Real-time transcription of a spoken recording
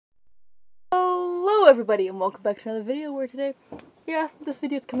everybody, and welcome back to another video where today, this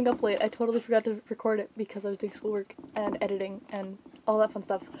video is coming up late. I totally forgot to record it because I was doing schoolwork and editing and all that fun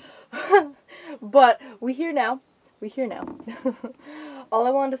stuff. But we here now. All I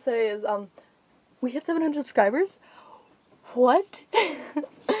wanted to say is, we hit 700 subscribers. What?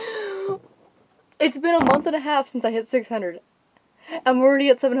 It's been a month and a half since I hit 600. And we're already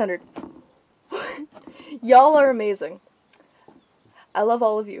at 700. Y'all are amazing. I love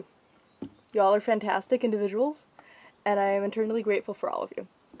all of you. Y'all are fantastic individuals, and I am eternally grateful for all of you.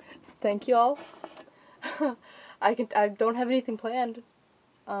 So thank you all. I don't have anything planned,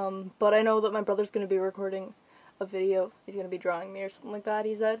 but I know that my brother's going to be recording a video. He's going to be drawing me or something like that,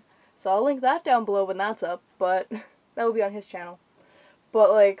 he said. So I'll link that down below when that's up, but that will be on his channel.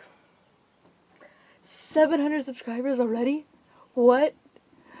 But like, 700 subscribers already? What?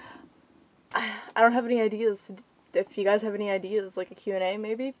 I don't have any ideas. If you guys have any ideas, like a Q&A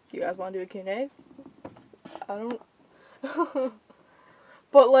maybe, if you guys want to do a Q&A, I don't,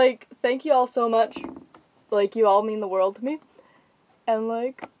 but like, thank you all so much, like, you all mean the world to me, and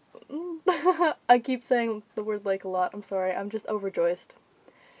like, I keep saying the word like a lot, I'm sorry, I'm just overjoyed,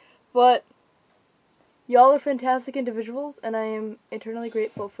 but y'all are fantastic individuals, and I am eternally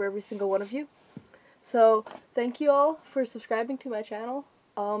grateful for every single one of you, so thank you all for subscribing to my channel.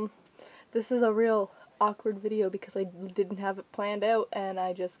 This is a real awkward video because I didn't have it planned out, and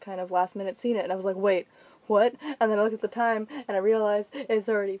I just kind of last minute seen it, and I was like, wait, what? And then I looked at the time, and I realized it's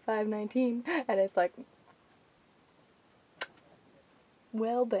already 5:19, and it's like,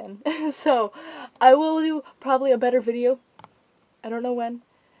 well then. So, I will do probably a better video. I don't know when.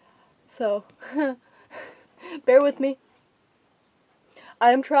 So, bear with me.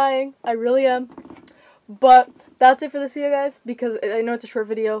 I am trying. I really am. But that's it for this video, guys, because I know it's a short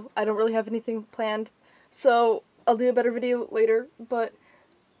video. I don't really have anything planned. So, I'll do a better video later, but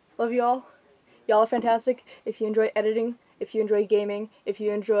love you all. Y'all are fantastic. If you enjoy editing, if you enjoy gaming, if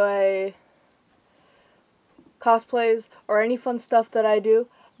you enjoy cosplays, or any fun stuff that I do,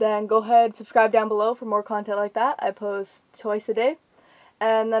 then go ahead, subscribe down below for more content like that. I post twice a day.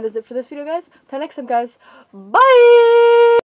 And that is it for this video, guys. Till next time, guys. Bye!